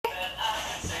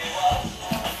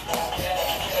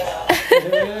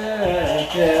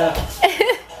Yeah.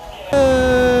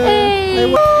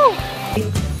 Hey.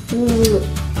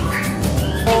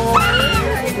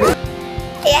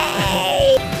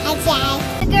 Yay! Okay.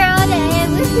 Girl day.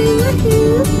 Woohoo,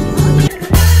 woohoo.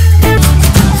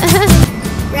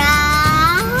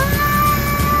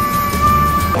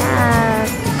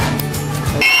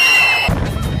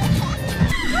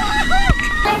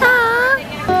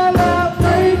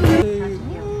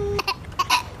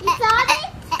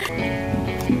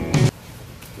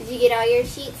 Did you get all your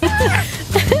sheets?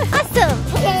 Awesome!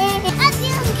 I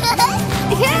feel good!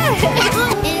 Yeah!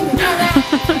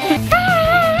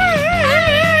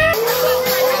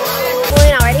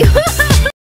 Win already!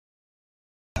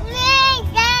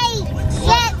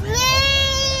 Get me!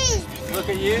 Look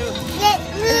at you. Get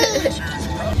me!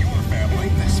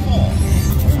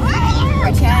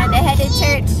 We're trying to head to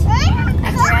church.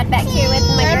 I'm right back here with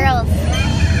my girls.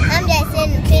 I'm just in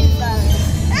the pinball.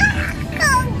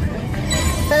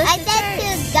 I said to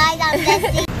guys, I'm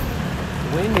just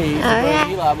We need to All bring right.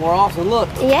 Eli more often. Look,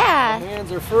 yeah, my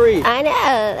hands are free. I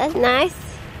know. That's nice.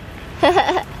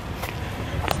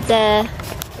 The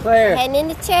Claire. heading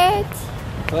into church,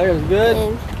 Claire's good.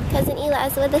 and cousin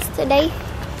Eli's with us today,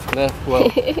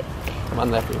 Well, my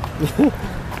nephew.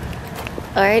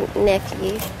 or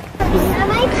nephew.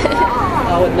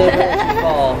 I would never let you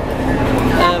fall.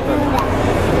 Ever.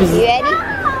 You ready?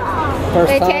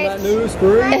 First For time church? that new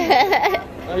screen.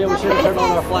 Oh yeah, we should have turned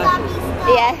on our flashes.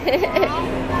 Yeah.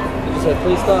 You said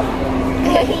please stop.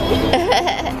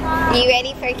 You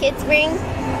ready for Kids Spring?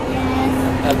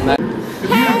 That's nice. The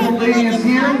beautiful lady is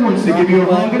here, wants to give you a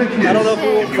hug and a kiss. I don't know if we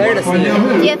want Claire to see Find out it. who.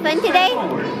 Did you have fun today?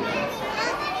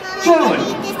 John,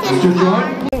 Mr. John.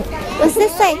 What's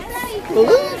this say? Do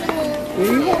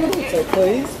you want to say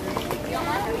please?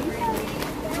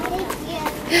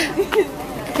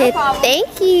 Okay,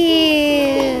 thank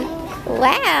you.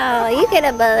 Wow, you get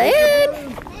a balloon.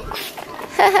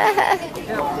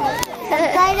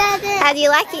 How do you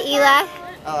like it, Eli?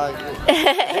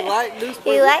 You like new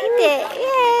spring? You liked it,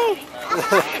 yay!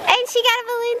 And she got a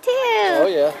balloon too. Oh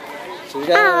yeah. So you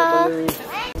got a balloon.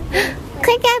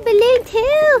 Claire got a balloon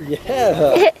too.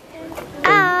 Yeah.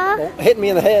 Aw. Don't hit me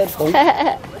in the head. Don't.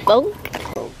 Bonk.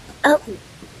 Oh.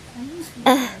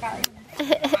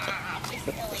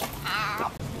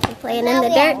 I'm playing in the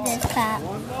dirt.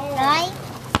 Right?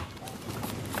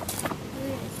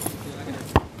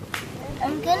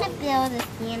 I'm gonna build a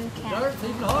sand castle. Dirt's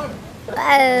even harder.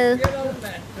 Whoa. Get over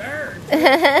that dirt.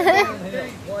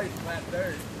 Place flat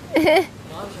dirt.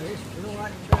 Monster, you don't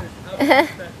like church. How about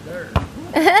that dirt?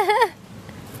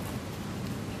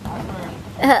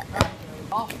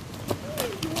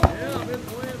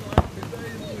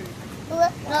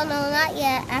 No, not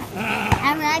yet. After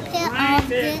I put all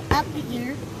of it up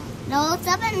here. No, it's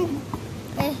up in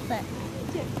this foot.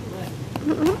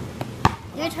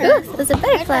 Your turn. Ooh, there's a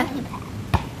butterfly.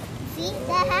 See,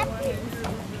 that happens.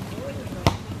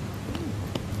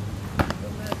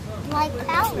 Like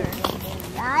powder,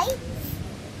 right?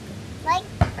 Like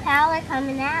powder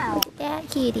coming out. Yeah,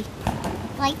 cutie.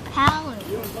 Like powder,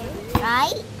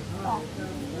 right?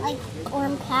 Like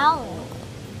corn powder.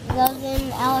 It goes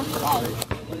in our face.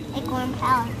 Like corn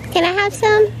powder. Can I have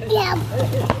some? Yeah.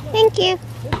 Thank you.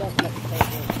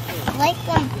 Like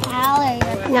some powder.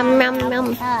 Nom nom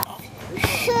nom.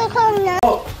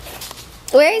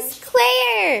 Where's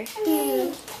Claire?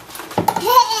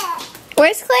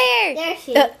 Where's Claire? There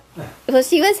she is. Well,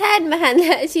 she was hiding behind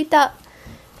that. She thought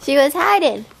she was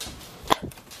hiding.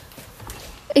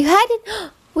 Are you hiding?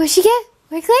 Where'd she go?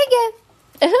 Where'd Claire go?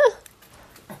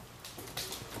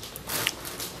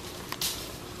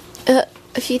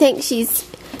 She thinks she's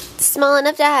small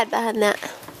enough to hide behind that.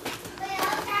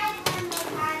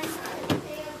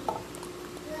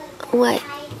 What?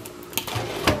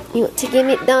 You want to give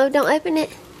me? No, don't open it.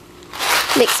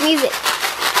 Mix music.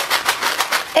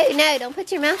 Oh no! Don't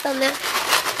put your mouth on that.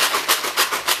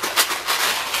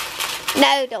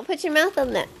 No, don't put your mouth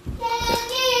on that.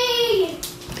 Candy!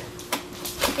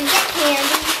 Is that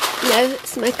candy? No,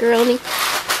 it's macaroni.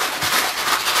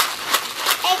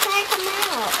 Hey, Claire, come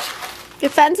out.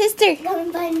 Your fun sister. Come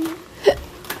and find me.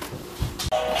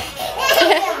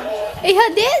 Are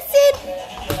you dancing?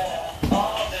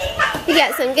 You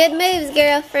got some good moves,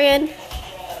 girlfriend.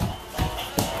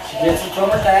 She gets it from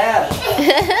her dad.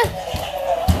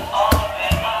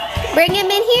 Bring him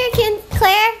in here,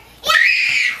 Claire.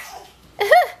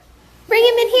 Bring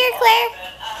him in here, Claire.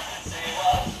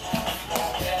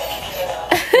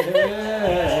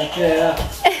 Yeah.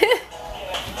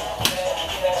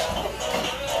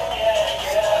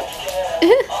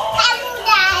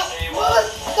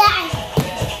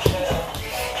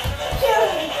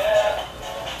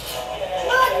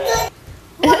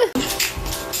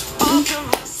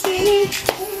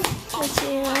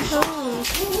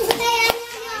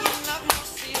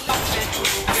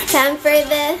 Time for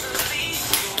the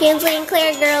Kinsley and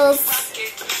Claire girls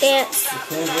dance. The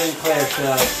Kinsley and Claire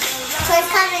show. Claire's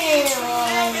coming in a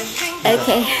little.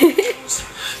 Okay.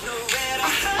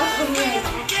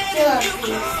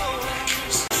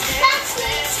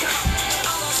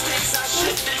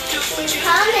 She's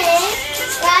coming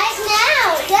right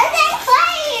now. Look at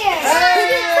Claire.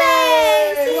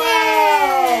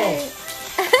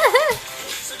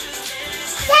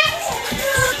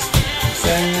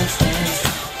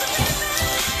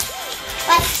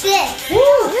 What's this?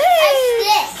 What's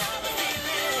this?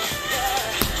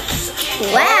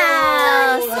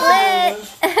 Wow, split.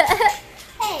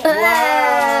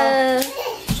 Wow.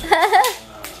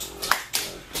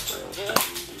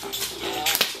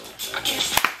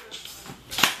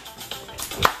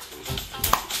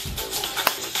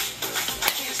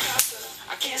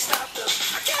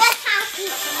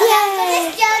 This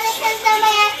Jonah because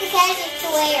somebody has to catch it to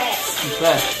wear it.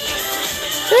 Okay.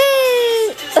 Woo.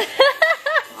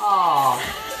 Aw.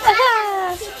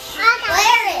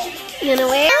 Wear it. You gonna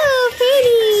wear it? Oh,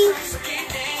 pretty.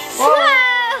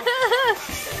 Wow.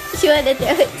 She wanted to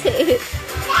throw it too.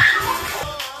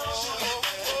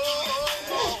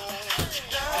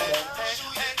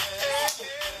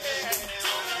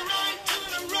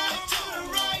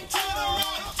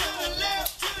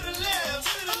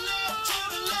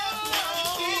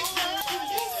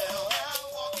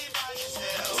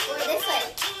 This way.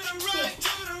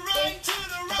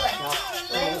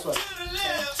 This way.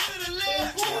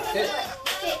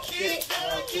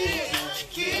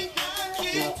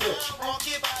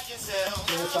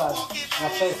 This side. Now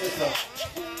face this way.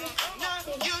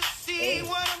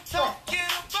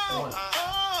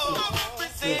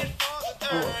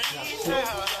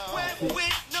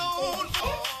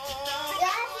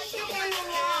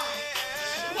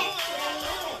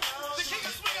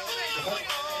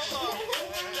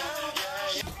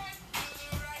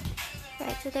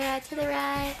 Right to the right, to the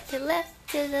right, to the left,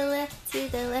 to the left, to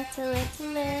the left, to the left, to the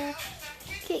left.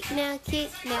 Kick now,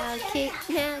 kick now, kick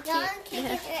now, kick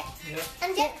now.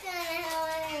 I'm just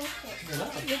gonna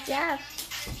have Good job.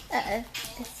 Uh-oh,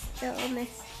 it's still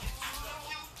almost.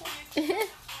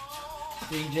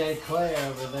 DJ Claire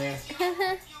over there.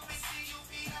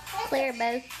 Clear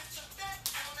both.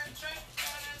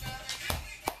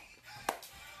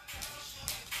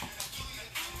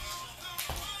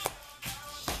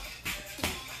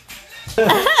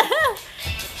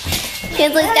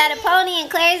 Kinsley's got a pony and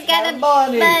Claire's got a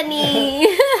bunny. I'm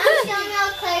showing how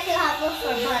Claire can hop up for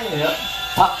a bunny. Yep.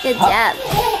 Hop, Good hop. job.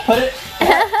 Put it.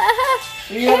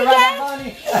 You gotta ride that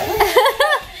bunny.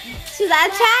 She's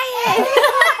like, try it.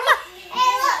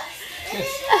 Hey, look.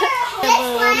 Come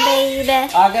on, baby.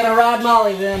 I gotta ride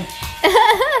Molly then.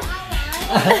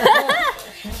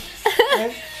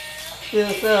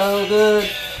 Feels so good.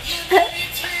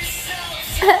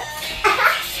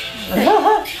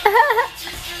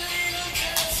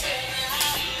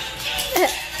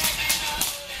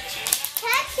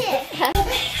 Catch it.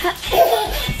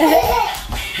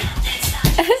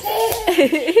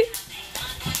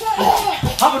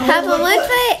 Hop on one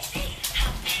foot.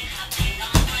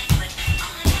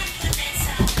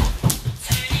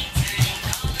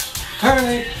 Turn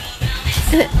it.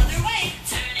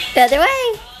 The other way.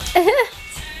 Turn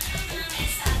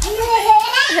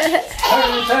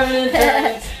it, turn it, turn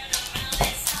it.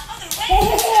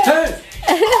 Turn.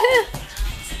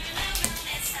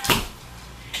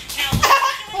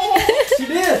 She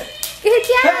did. Good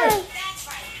job.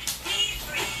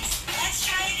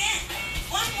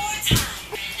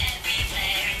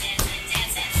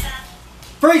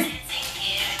 Freeze.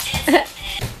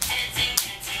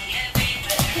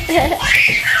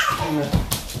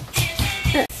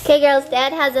 Okay, girls,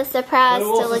 Dad has a surprise Who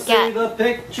to wants look see at. the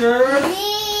picture?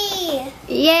 Me.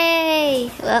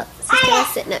 Yay! Well, Sister's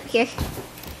sitting up here.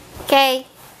 Okay.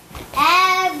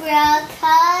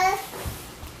 Abracadabra.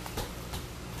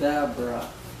 Deborah.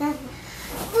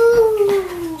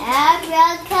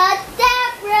 Abracadabra.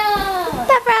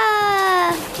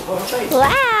 Deborah!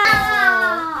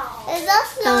 Wow! It's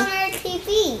also on our TV.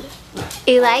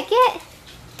 You like it?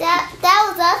 That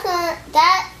was also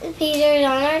that featured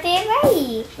on our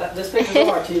TV. This picture's on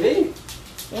our TV?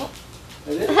 Yep.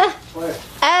 It is? Where?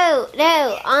 Oh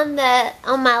no! On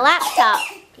my laptop.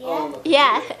 Yeah.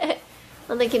 Yeah.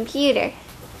 On the computer.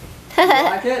 You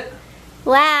like it?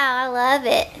 Wow! I love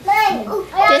it.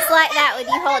 Just like that with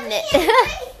you holding it.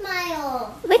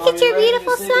 Smile. Look Are at you your ready to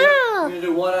beautiful see it? smile. You gonna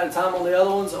do one at a time on the other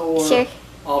ones or Sure.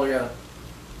 all together?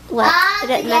 What? It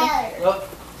doesn't matter. Together. Oh.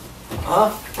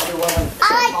 Huh? I'll do one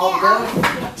I all like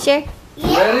together. Sure.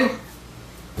 Yeah. Ready?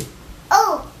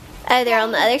 Oh. Oh, they're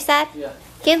on the other side? Yeah.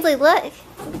 Kinsley, look.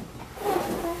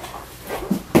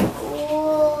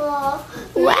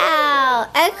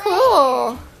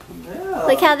 cool. Yeah.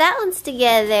 Look how that one's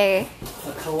together.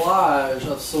 A collage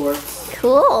of sorts.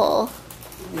 Cool.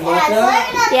 You like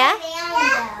that? Yeah?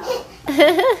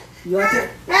 You like it?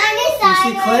 You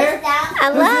see Claire? I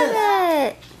love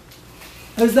it.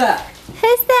 Who's that?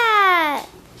 Who's that?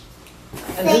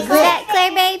 And Is who's that? that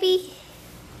Claire baby?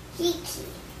 Kiki.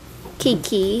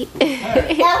 Kiki. No.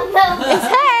 It's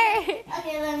her.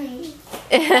 Okay, let me.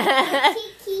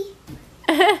 Kiki.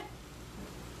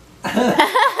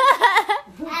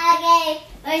 Okay,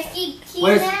 where's Kiki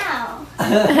Where's- now?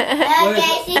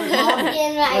 Okay, she's where's Mommy?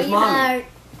 walking right Where's Mommy? here.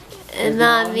 And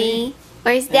mommy.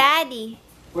 Where's daddy?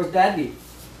 Where's Daddy?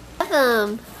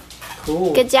 Awesome.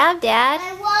 Cool. Good job, Dad.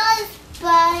 I was,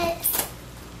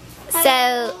 but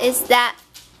So is that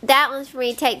one's for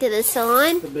me to take to the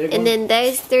salon, The big and one? then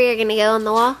those 3 are gonna go on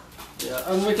the wall. Yeah,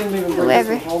 and we can even bring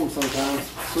Whoever. this one home sometimes.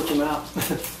 Switch them out.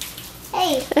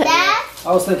 hey, Dad.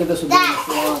 I was thinking this would be in the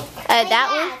salon. Oh, that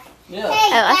one. Yeah. Hey,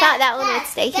 Oh, I thought Dad, that one would Dad,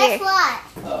 stay guess here. what?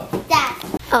 Oh.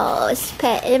 Dad. Oh, it's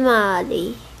Pet and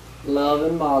Molly. Love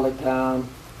and Molly time.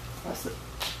 That's it.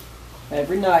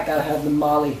 Every night gotta have the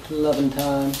Molly loving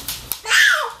time.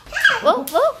 Whoa,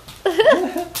 whoa.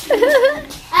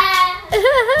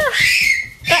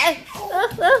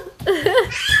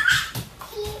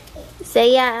 So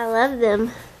yeah, I love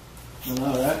them. I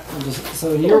know, right?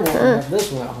 So you're wanting to have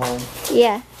this one at home.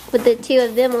 Yeah, with the 2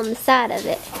 of them on the side of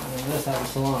it. And this at the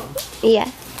salon.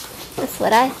 Yeah, that's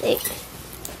what I think.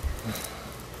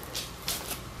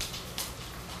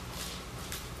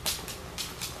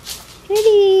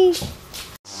 Pretty.